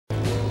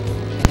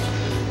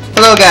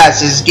Hello guys,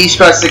 this is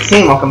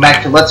D-Star16. Welcome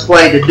back to Let's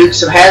Play the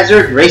Dukes of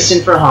Hazzard,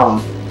 Racing for Home.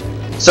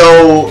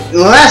 So, when we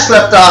last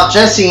left off,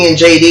 Jesse and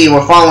J.D.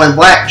 were following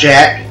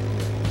Blackjack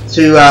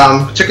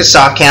to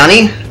Chickasaw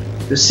County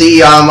to see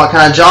what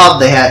kind of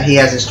job he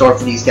has in store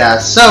for these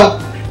guys. So,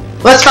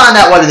 let's find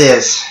out what it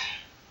is.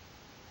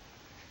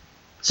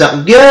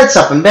 Something good,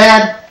 something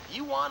bad.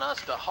 You want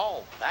us to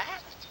haul that?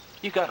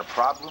 You got a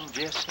problem,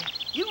 Jesse?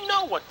 You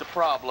know what the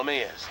problem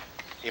is.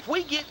 If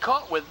we get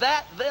caught with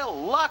that, they'll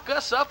lock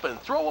us up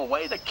and throw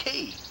away the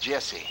key.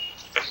 Jesse,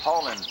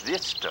 hauling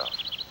this stuff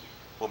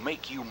will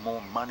make you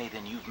more money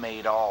than you've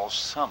made all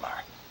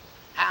summer.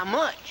 How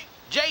much?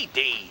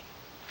 J.D.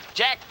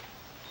 Jack,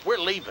 we're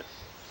leaving.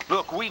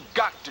 Look, we've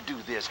got to do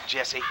this,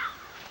 Jesse.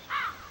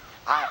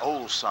 I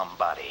owe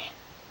somebody.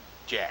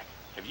 Jack,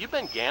 have you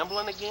been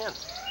gambling again?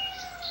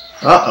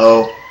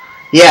 Uh-oh.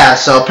 Yeah,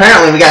 so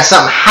apparently we got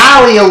something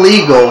highly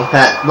illegal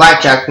that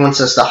Blackjack wants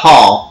us to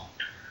haul.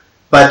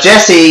 But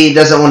Jesse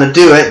doesn't want to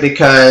do it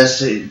because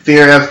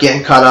fear of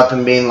getting caught up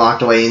and being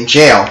locked away in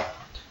jail.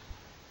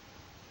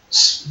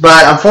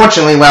 But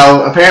unfortunately,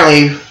 well,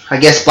 apparently, I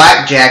guess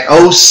Blackjack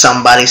owes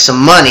somebody some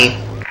money.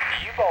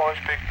 You boys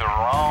picked the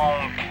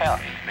wrong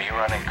county to be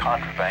running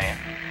contraband.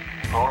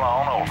 Pull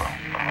on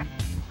over.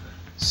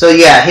 So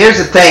yeah, here's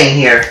the thing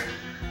here.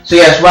 So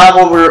yes,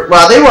 while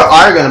they were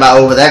arguing about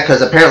over that,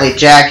 because apparently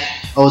Jack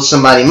owes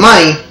somebody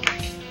money,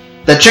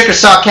 the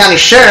Chickasaw County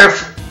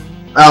Sheriff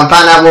found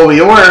out where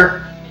we were.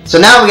 So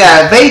now we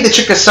gotta evade the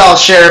Chickasaw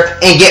Sheriff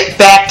and get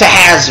back to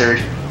Hazzard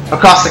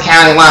across the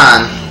county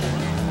line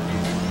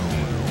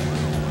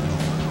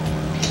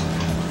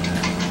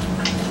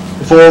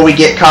before we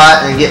get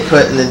caught and get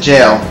put in the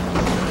jail.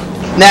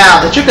 Now,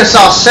 the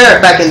Chickasaw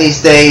Sheriff back in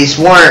these days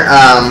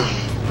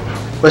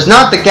was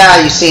not the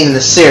guy you've seen in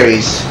the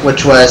series,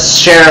 which was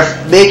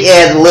Sheriff Big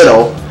Ed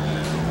Little,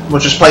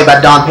 which was played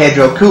by Don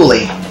Pedro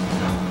Cooley.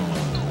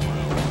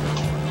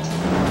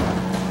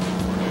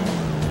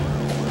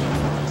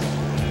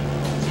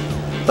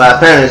 But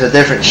apparently there's a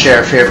different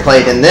sheriff here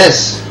played in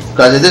this,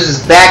 because this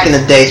is back in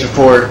the days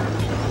before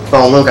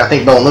Bo and Luke. I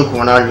think Bo and Luke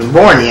were not even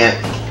born yet.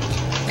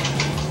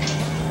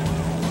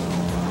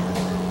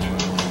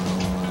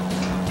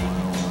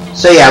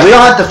 So yeah, we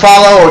don't have to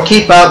follow or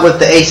keep up with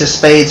the Ace of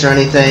Spades or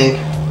anything.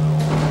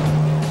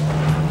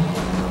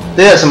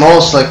 They have some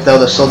old slick though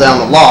to slow down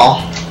the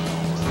law.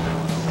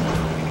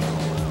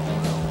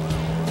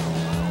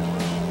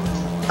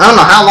 I don't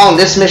know how long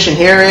this mission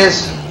here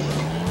is.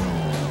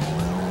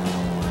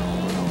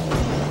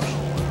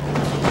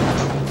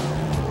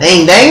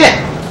 Dang it!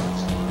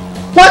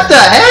 What the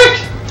heck?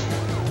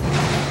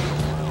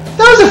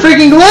 That was a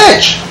freaking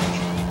glitch!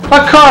 My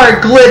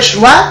car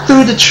glitched right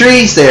through the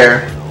trees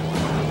there.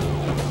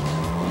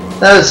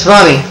 That was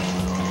funny.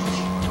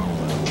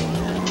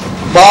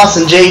 Boss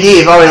and J.D.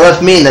 have already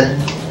left me in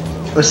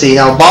the... Let's see,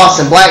 no, Boss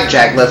and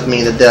Blackjack left me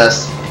in the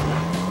dust.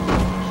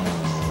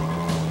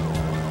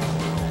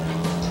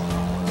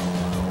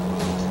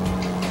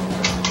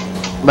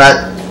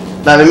 But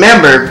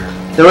remember...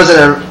 There was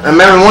I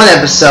remember one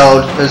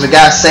episode. There's a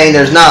guy saying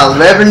there's not a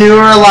revenue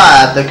or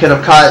alive that could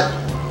have caught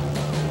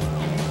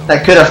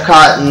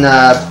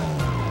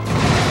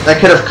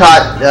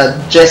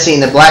Jesse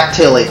and the Black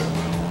Tilly.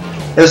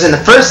 It was in the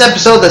first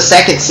episode of the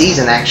second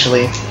season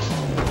actually,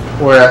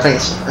 where I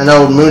think an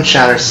old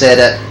moonshiner said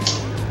that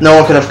no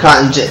one could have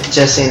caught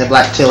Jesse and the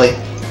Black Tilly.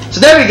 So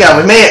there we go.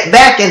 We made it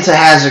back into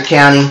Hazzard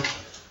County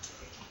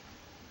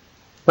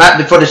right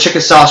before the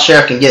Chickasaw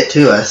Sheriff can get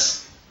to us.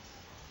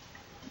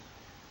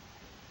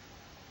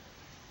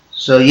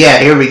 So yeah,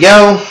 here we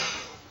go.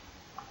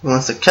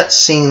 Once the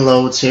cutscene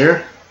loads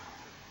here.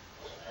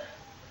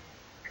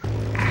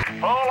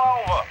 Pull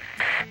over.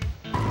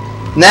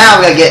 Now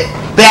we gotta get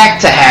back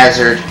to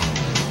Hazzard.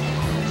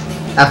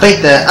 I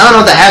don't know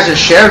if the Hazzard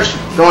Sheriff's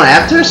going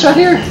after us right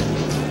here.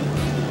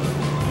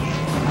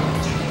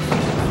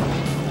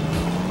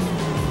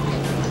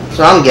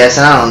 So I'm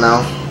guessing, I don't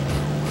know.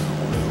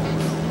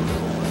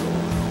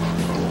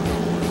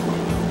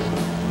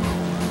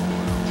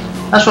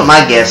 That's what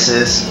my guess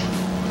is.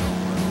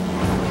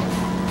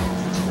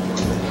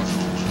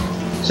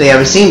 So yeah,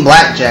 we've seen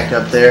Blackjack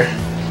up there.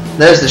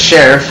 There's the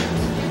sheriff.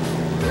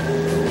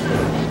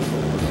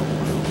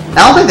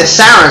 I don't think the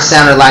siren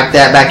sounded like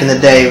that back in the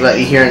day, but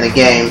you hear in the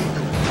game.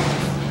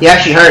 You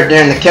actually heard it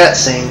during the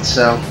cutscene,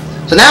 so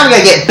now we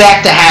gotta get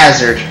back to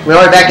Hazzard. We're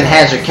already back in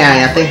Hazzard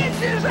County, I think.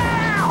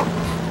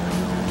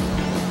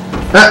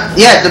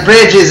 Yeah, the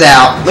bridge is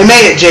out. We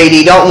made it,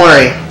 JD, don't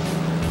worry.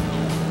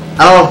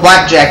 I don't know if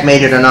Blackjack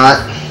made it or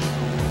not.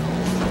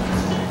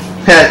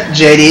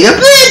 JD, the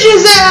bridge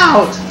is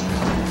out!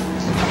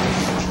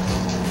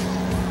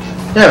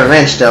 I have a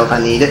wrench though if I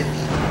need it.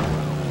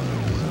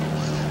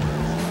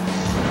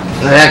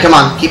 Alright, come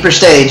on, keep her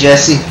steady,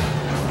 Jesse.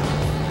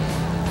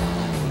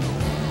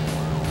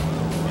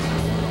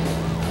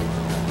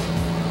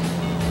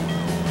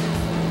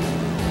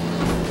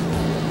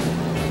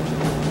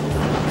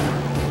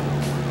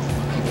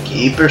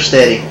 Keep her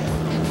steady.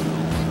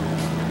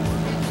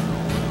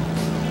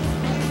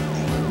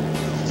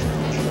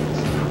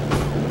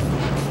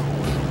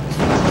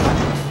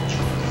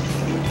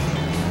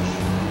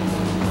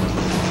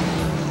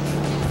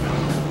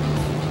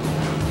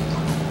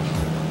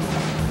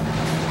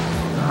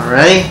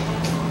 Ready?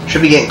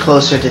 Should be getting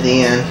closer to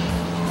the end.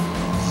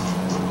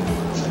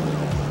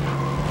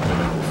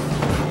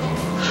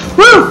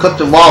 Woo! Clipped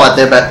the wall out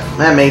there, but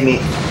that made me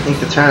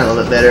think the turn a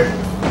little bit better.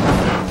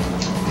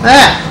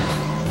 Ah!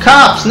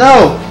 Cops,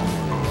 no!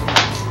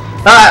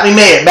 Alright, we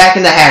made it. Back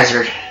into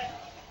Hazzard.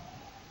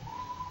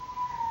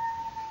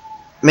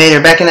 Made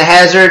her back into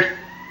Hazzard.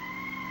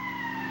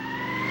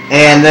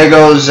 And there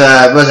goes,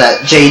 what was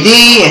that? J.D.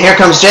 And here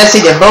comes Jesse.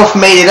 They both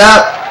made it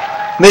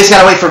up. We just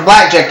gotta wait for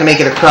Blackjack to make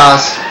it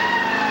across.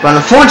 But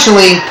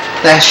unfortunately,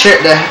 the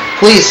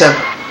police have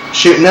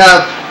shooting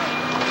up.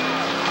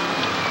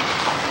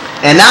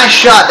 And nice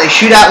shot. They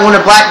shoot out one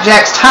of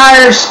Blackjack's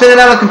tires, spinning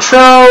out of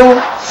control.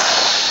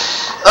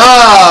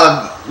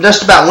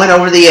 Just about went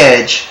over the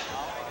edge.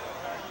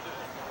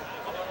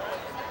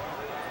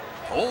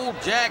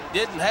 Old Jack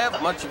didn't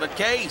have much of a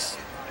case.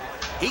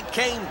 He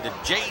came to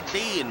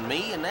J.D. and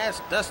me and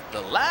asked us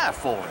to lie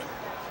for him.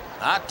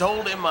 I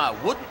told him I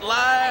wouldn't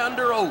lie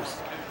under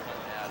oath.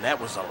 And that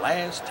was the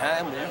last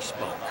time we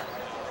spoke.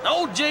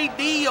 Old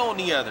J.D., on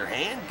the other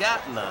hand,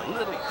 got in a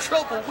little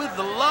trouble with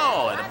the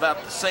law at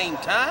about the same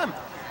time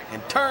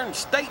and turned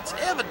state's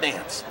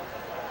evidence.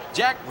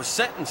 Jack was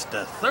sentenced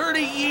to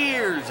 30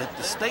 years at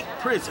the state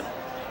prison.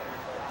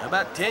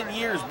 About 10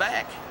 years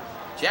back,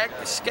 Jack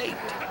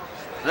escaped.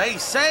 They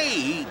say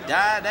he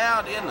died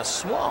out in the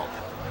swamp,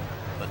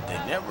 but they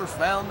never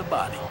found the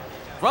body.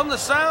 From the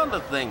sound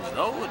of things,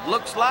 though, it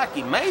looks like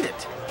he made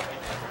it.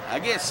 I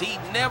guess he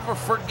never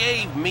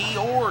forgave me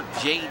or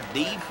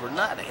J.D. for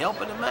not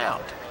helping him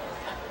out.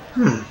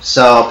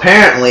 So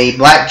apparently,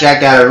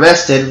 Blackjack got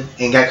arrested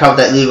and got caught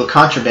with that illegal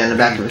contraband in the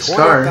back of his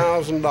car.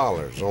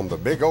 $20,000 on the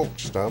big oak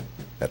stump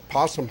at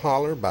Possum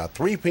Holler by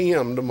 3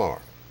 p.m.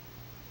 tomorrow,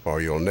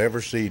 or you'll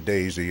never see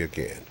Daisy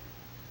again.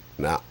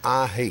 Now,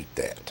 I hate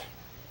that.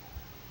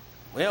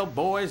 Well,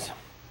 boys,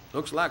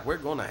 looks like we're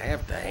gonna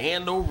have to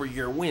hand over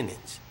your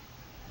winnings.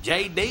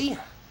 J.D.,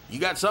 you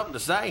got something to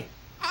say?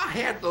 I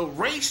had the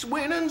race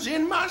winnings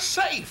in my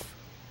safe.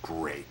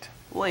 Great.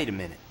 Wait a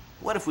minute.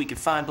 What if we could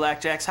find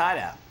Blackjack's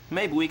hideout?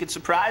 Maybe we could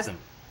surprise him.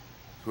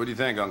 What do you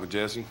think, Uncle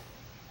Jesse?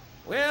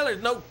 Well,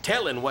 there's no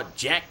telling what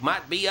Jack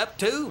might be up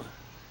to.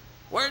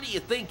 Where do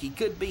you think he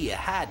could be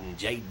hiding,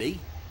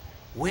 J.D.?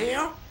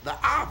 Well, the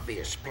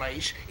obvious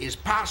place is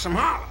Possum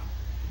Holler.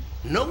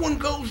 No one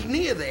goes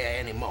near there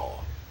anymore.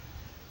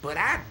 But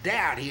I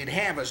doubt he'd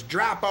have us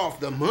drop off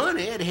the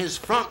money at his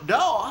front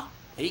door.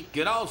 He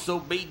could also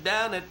be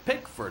down at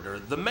Pickford or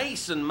the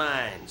Mason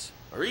Mines,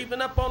 or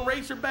even up on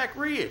Razorback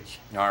Ridge.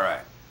 All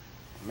right.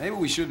 Maybe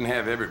we shouldn't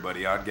have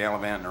everybody out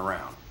gallivanting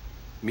around.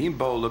 Me and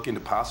Bo look into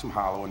Possum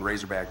Hollow and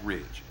Razorback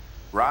Ridge.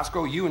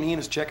 Roscoe, you and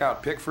Enos check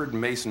out Pickford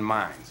and Mason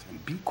Mines,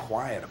 and be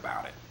quiet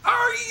about it.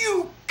 Are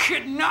you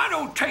kidding? I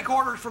don't take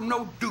orders from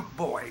no Duke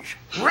boys.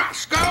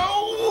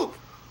 Roscoe!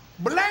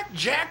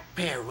 Blackjack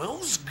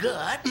Perrow's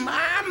got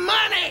my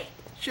money!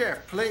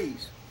 Sheriff,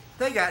 please.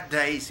 They got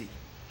Daisy.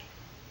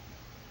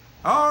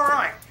 All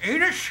right,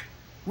 Enos,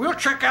 we'll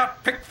check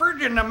out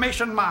Pickford and the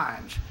Mason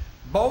Mines.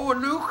 Bo and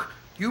Luke,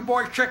 you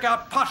boys check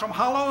out Possum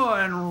Hollow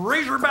and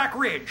Razorback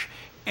Ridge.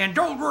 And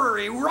don't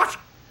worry,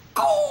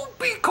 Roscoe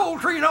B.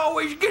 Coltrane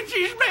always gets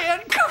his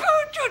man.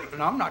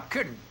 And I'm not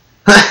kidding.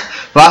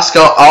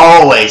 Roscoe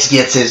always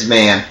gets his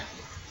man.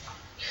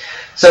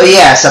 So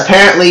yes,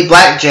 apparently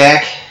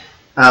Blackjack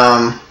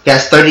got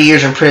 30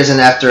 years in prison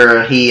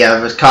after he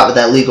was caught with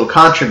that legal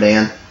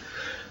contraband.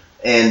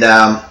 And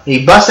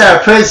he busted out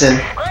of prison.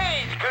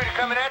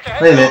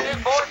 Wait a minute.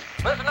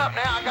 Listen up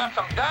now, I got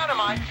some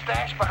dynamite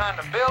stashed behind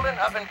the building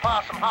up in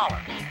Possum Holler.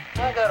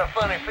 I got a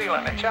funny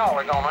feeling that y'all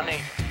are gonna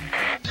need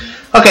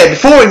it. Okay,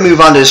 before we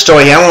move on to the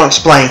story here, I want to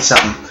explain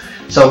something.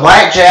 So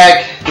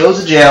Blackjack goes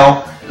to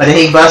jail, but then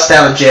he busts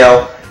out of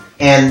jail,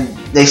 and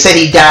they said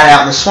he died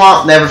out in the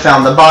swamp, never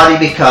found the body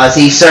because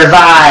he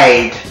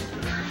survived.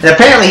 And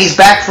apparently he's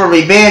back for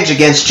revenge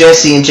against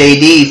Jesse and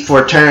J.D.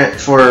 for turning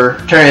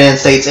in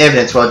state's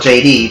evidence, well,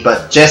 J.D.,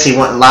 but Jesse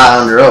wouldn't lie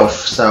under oath,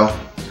 so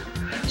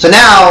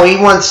now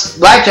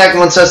Blackjack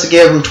wants us to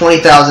give him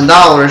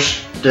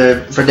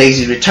 $20,000 for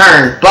Daisy's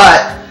return,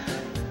 but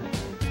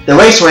the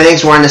race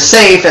winnings were in the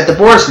safe at the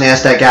boar's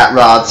nest that got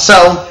robbed.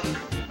 So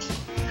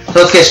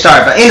let's get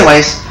started. But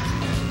anyways,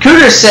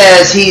 Cooter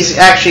says he's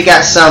actually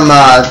got some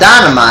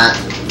dynamite.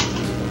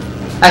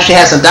 Actually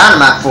has some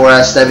dynamite for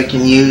us that we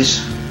can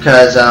use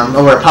because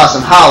over at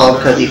Possum Hollow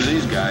because he.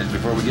 These guys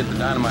before we get the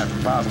dynamite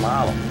from Possum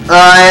Hollow.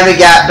 And we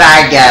got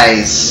bad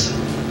guys.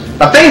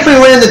 But thankfully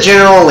we win in the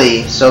General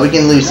Lee, so we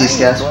can lose these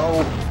guys.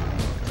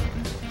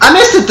 I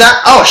missed the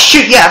oh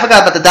shoot! Yeah, I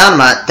forgot about the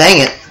dynamite.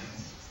 Dang it.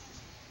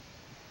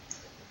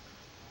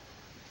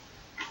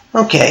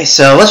 Okay,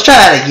 so let's try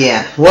that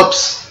again.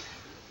 Whoops.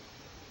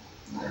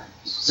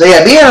 So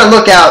yeah, be on the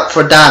lookout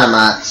for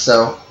dynamite,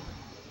 so.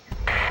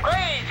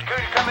 Hey,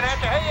 Scooter coming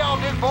at you. Hey, y'all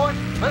good boys.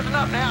 Listen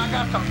up now, I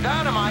got some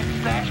dynamite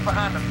stashed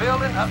behind the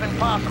building up in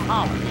Possum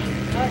Holler.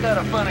 I got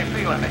a funny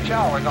feeling that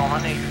y'all are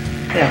gonna need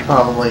it. Yeah,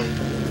 probably.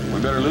 We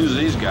better lose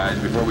these guys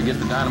before we get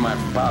the dynamite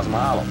from Possum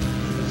Hollow.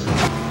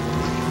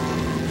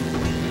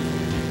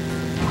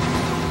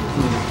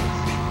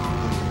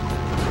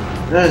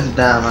 There's the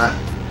dynamite.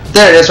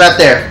 There it is, right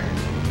there.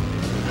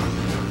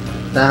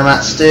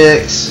 Dynamite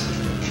sticks.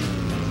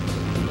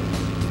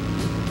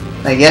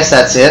 I guess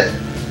that's it.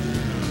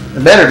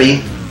 It better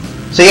be.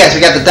 So yes,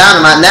 we got the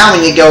dynamite. Now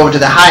we need to go over to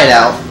the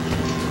hideout.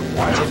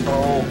 Watch it,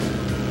 Bo.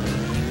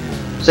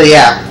 So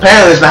yeah,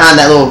 apparently it's behind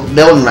that little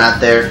building right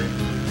there.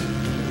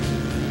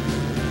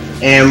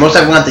 And most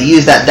likely we'll have to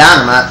use that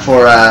dynamite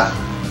for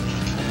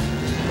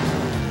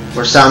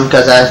something,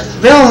 because I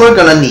feel we're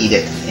gonna need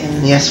it.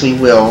 And yes, we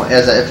will.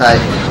 Since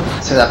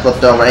I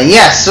flipped over. And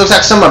yes, looks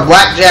like some of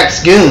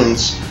Blackjack's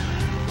goons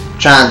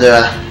trying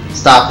to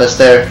stop us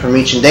there from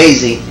reaching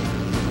Daisy.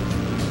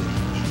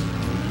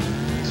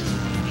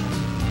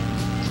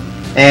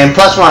 And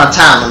plus we're on a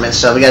time limit,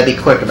 so we gotta be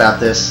quick about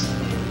this.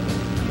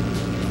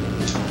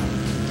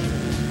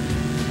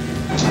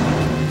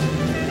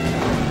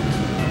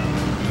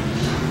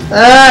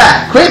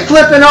 Ah! Quit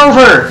flipping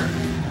over!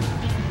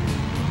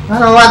 I don't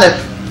know why the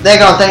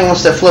daggone thing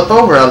wants to flip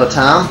over all the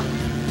time.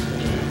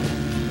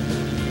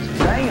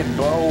 Dang it,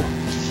 Bo.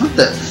 What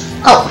the?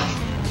 Oh!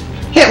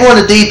 Hit one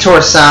of the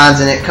detour signs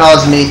and it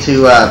caused me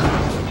to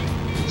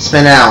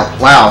spin out.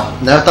 Wow.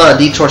 Never thought a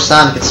detour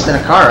sign could spin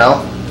a car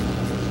out.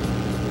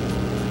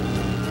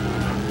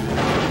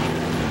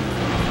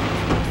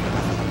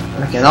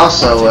 I can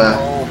also,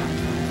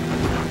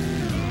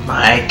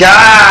 my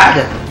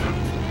God!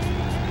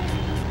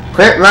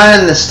 Quit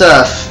running the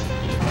stuff.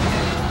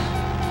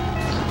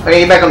 If I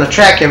get back on the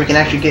track here, we can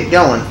actually get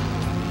going.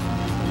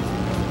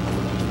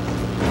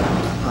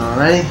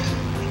 Alrighty.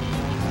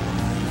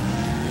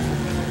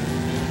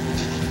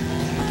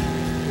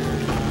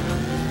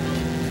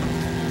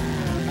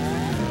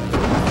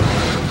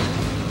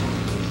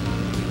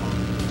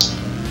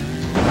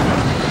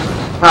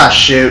 Ah,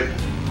 shoot.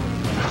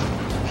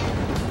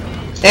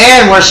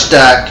 And we're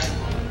stuck.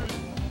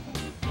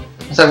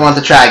 So I want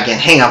to try again.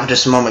 Hang on for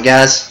just a moment,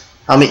 guys.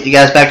 I'll meet you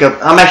guys back up.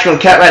 I'm actually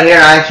going to cut right here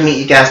and I can meet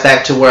you guys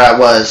back to where I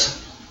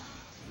was.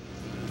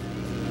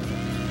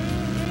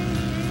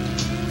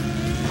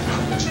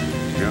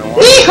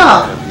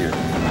 Yeehaw!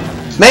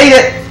 Made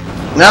it!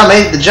 No,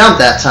 made the jump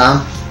that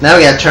time. Now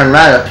we got to turn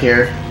right up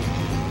here.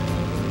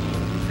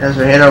 As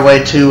we head our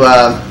way to,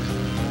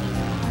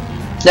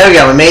 there we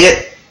go, we made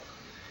it.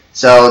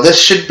 So this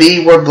should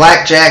be where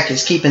Blackjack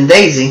is keeping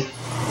Daisy.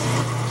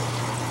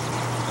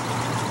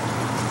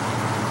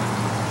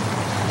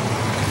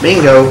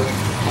 Bingo.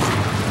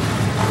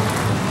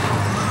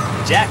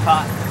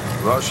 Jackpot.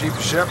 Lost sheep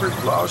to shepherd,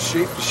 lost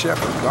sheep to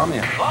shepherd. Come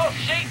in. Lost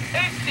sheep,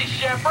 it's the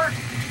shepherd.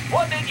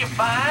 What did you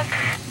find?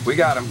 We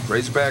got him,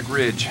 Razorback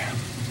Ridge.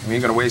 We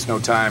ain't gonna waste no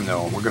time,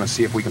 though. We're gonna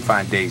see if we can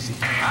find Daisy.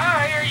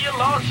 I hear you,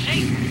 lost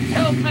sheep.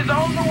 Help is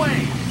on the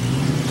way.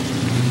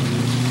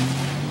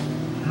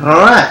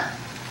 Alright.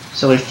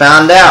 So we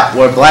found out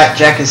where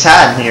Blackjack is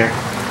hiding here.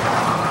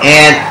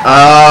 And,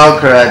 oh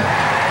crud.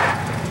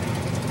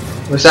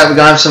 Looks like we're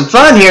gonna have some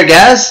fun here,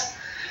 guys.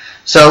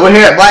 So we're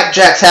here at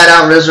Blackjack's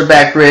hideout on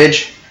Razorback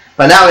Ridge.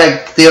 But now we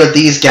have to deal with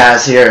these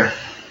guys here.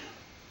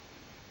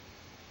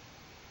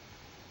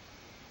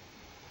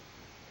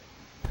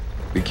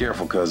 Be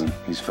careful, cousin.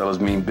 These fellas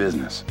mean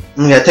business.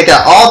 I'm gonna take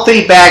out all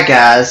three bad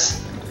guys.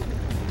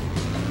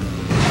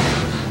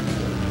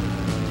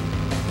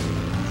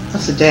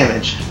 What's the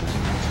damage?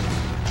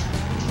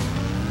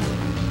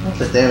 What's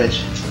the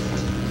damage?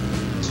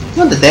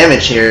 What the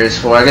damage here is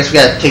for? I guess we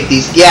gotta take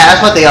these. Yeah,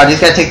 that's what they are.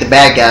 Just gotta take the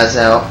bad guys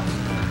out.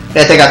 We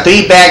gotta take out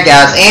three bad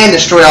guys and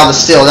destroy all the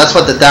stills. That's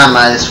what the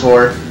dynamite is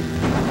for.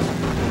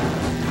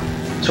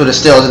 That's what the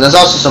stills. And there's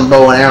also some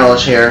bow and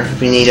arrows here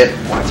if we need it.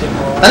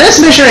 Now this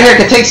mission right here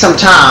can take some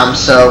time,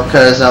 so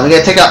because we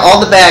gotta take out all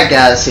the bad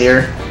guys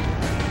here.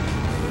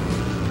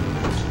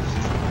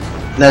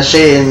 That's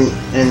shaded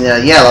in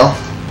yellow.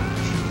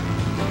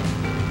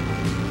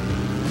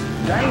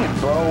 Dang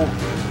it, Bo.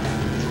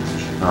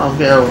 Oh,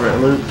 get over it,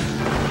 Luke.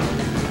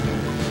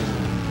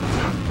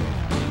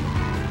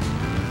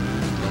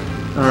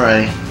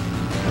 Alrighty.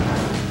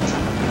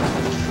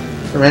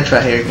 The wrench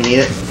right here, you can need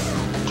it.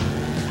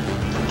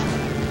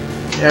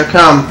 Here it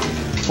come.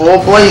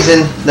 Full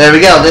blazing. There we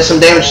go. There's some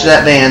damage to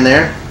that van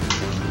there.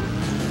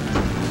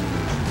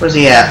 Where's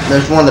he at?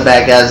 There's one of the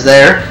bad guys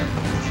there.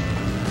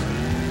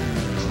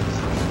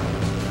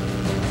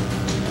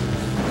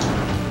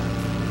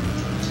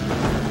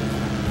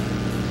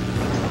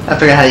 I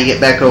figure out how you get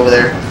back over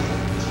there.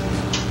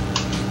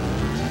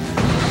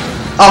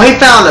 Oh, he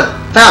found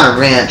a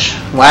wrench.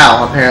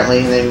 Wow,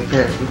 apparently they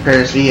repair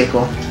his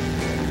vehicle.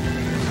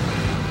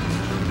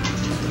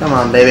 Come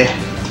on, baby.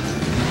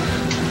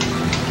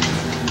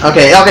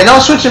 Okay, no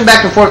switching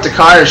back and forth to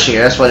cars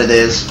here. That's what it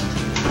is.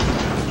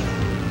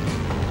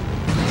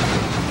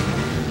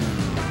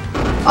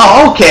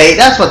 Oh, okay,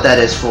 that's what that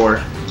is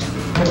for.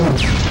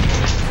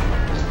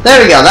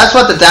 There we go. That's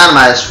what the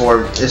dynamite is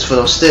for. Is for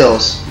those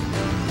stills.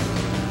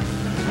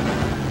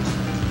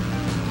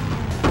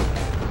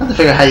 I have to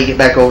figure out how you get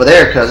back over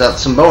there, because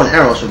some bow and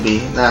arrows would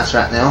be nice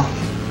right now.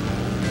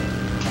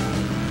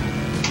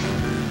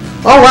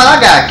 Oh, well,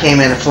 that guy came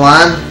in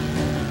flying.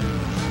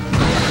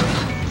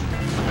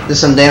 Did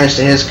some damage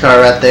to his car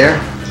right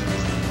there.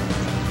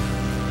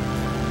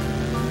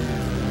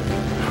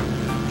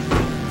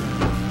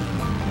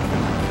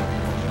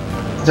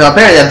 So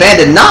apparently the van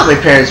did not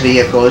repair his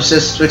vehicle. It's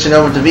just switching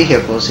over to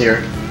vehicles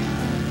here.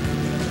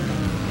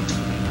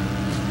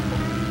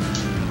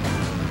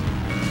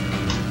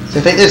 So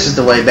I think this is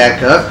the way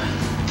back up.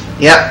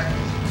 Yep.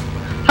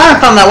 I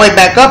found that way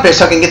back up here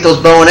so I can get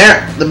those bow and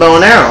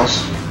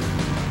arrows.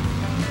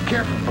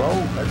 Careful, Bo.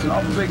 That's an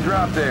awful big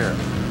drop there.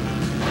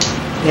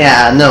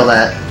 Yeah, I know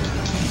that.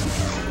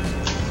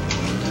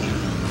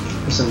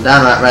 There's some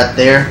dynamite right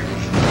there.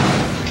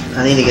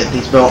 I need to get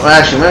these bow. Well,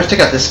 actually, let's check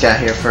out this guy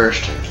here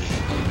first.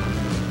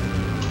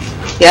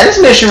 Yeah, this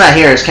mission right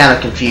here is kind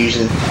of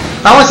confusing.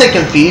 I don't want to say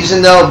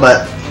confusing though,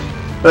 but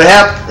it would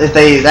help if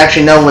they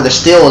actually know where the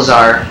steals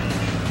are.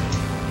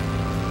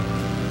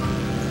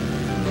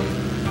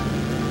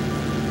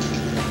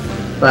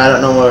 But I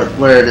don't know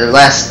where the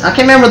last... I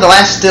can't remember where the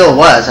last steal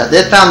was. I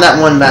did found that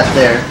one back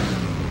there.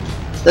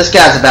 This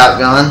guy's about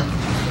gone.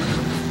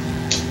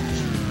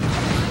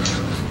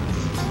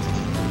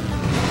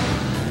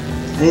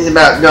 He's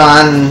about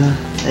gone,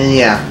 and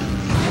yeah.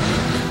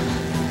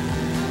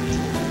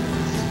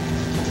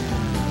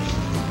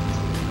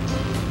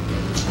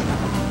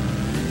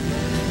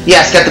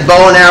 Yeah, it's got the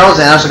bow and arrows,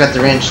 and I also got the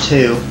wrench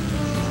too.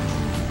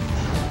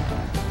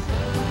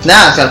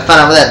 Now I gotta find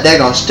out where that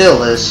daggone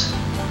steal is.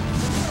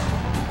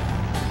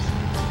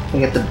 I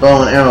get the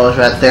bow and arrows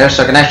right there,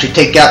 so I can actually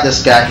take out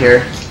this guy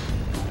here.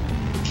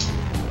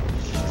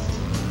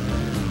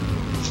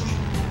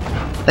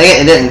 Dang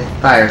it, it didn't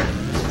fire.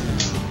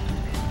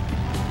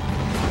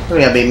 We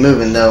gotta be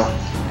moving though.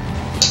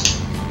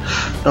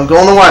 Don't go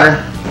in the water.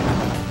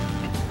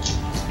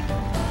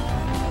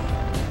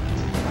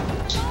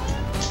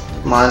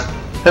 Come on.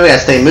 We gotta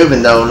stay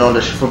moving though in order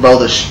for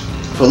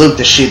Luke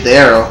to shoot the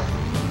arrow.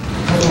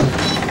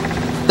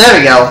 There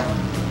we go.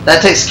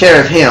 That takes care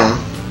of him.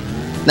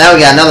 Now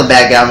we got another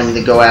bad guy we need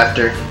to go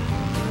after.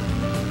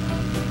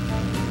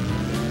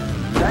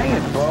 Dang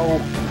it, Bo.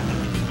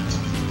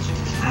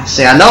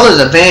 See, I know there's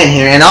a van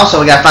here, and also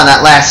we gotta find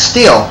that last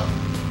steal.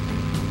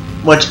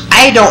 Which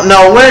I don't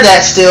know where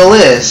that steal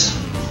is.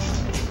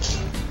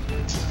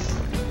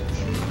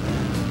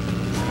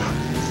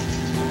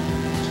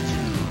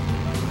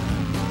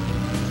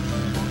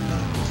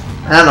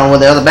 I don't know where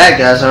the other bad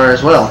guys are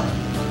as well.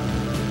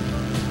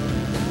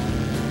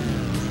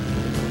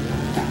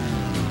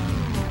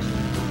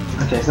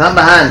 Okay, it's not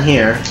behind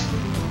here.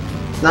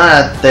 It's not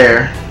out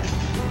there.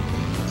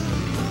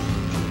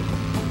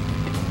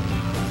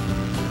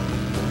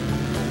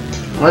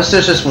 Unless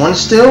there's just one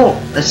steal?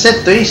 It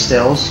said 3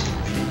 steals.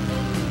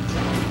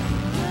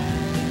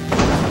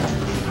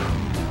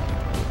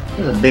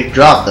 There's a big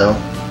drop though.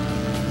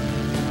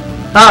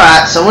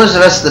 Alright, so where's the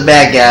rest of the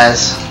bad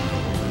guys?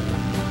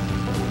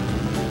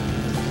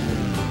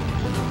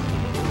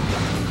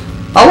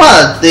 Oh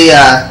wow,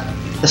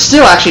 the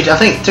steal actually, I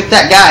think, took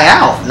that guy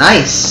out.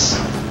 Nice.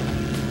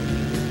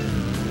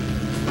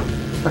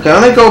 Okay,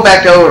 let me go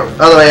back over,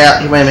 all the way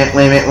out. Wait a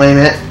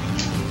minute.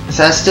 Is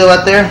that still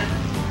out there?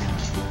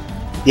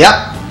 Yep,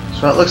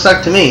 that's what it looks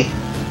like to me.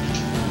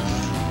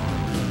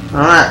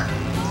 Alright.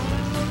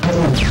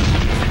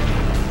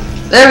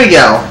 There we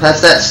go. That's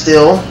that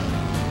still.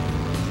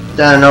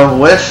 Done and over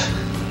with.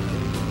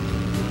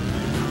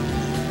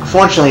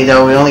 Unfortunately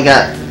though, we don't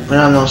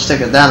have no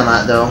stick of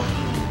dynamite though.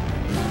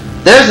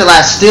 There's the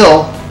last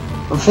steal.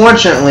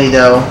 Unfortunately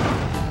though,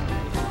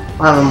 I don't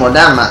have any more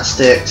dynamite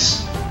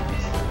sticks.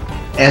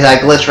 As I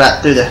glitch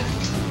right through the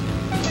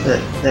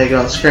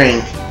daggone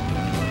screen.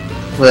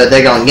 Well, the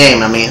daggone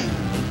game, I mean.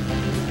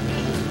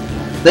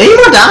 Are there any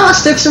more dynamite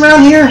sticks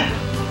around here?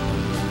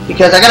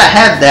 Because I gotta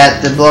have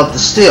that to blow up the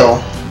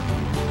steal.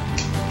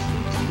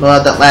 Blow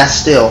out that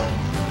last steal.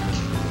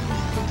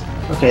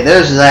 Okay,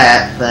 there's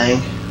that thing.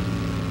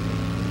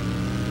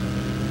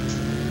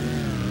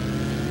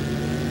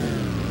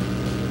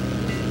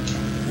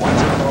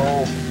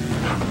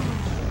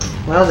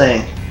 Well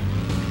dang.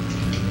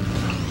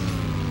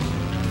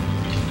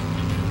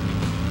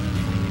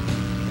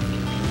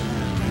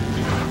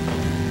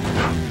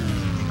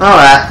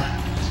 Alright.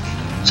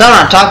 Sorry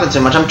I'm talking too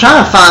much. I'm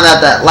trying to find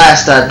out that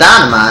last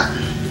dynamite.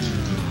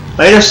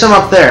 Wait, there's some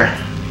up there.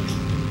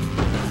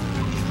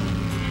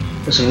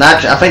 There's some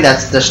nitrous. I think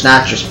that's this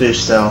nitrous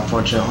boost though,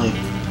 unfortunately.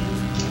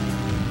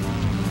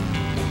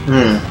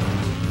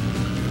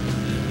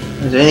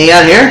 Is there any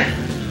out here?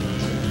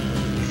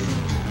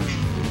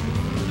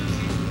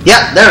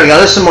 Yep, there we go.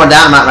 There's some more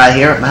dynamite right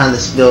here, behind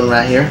this building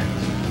right here.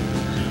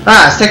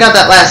 Alright, let's take out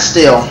that last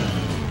steal.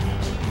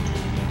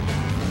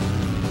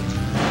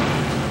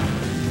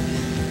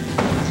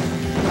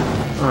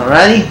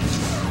 Alrighty.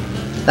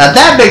 Now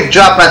that big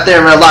drop right there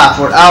in real life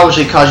would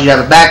obviously cause you to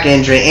have a back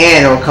injury,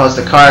 and it will cause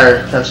the car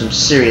to have some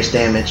serious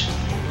damage.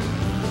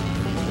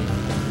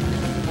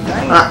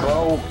 Alright,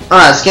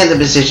 let's get into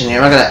position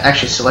here. I'm gonna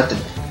actually select the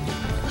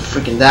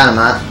freaking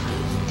dynamite.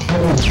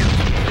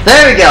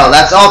 There we go.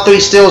 That's all 3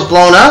 steals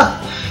blown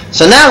up.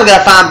 So now we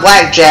gotta find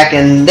Blackjack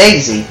and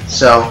Daisy.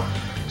 So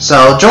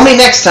join me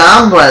next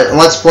time.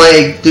 Let's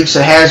play Dukes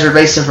of Hazzard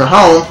Racing for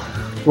Home.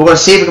 We're gonna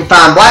see if we can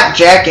find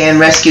Blackjack and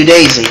rescue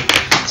Daisy.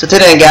 So till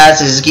then, guys,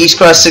 this is Geese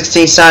Cross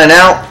 16 signing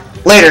out.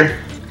 Later.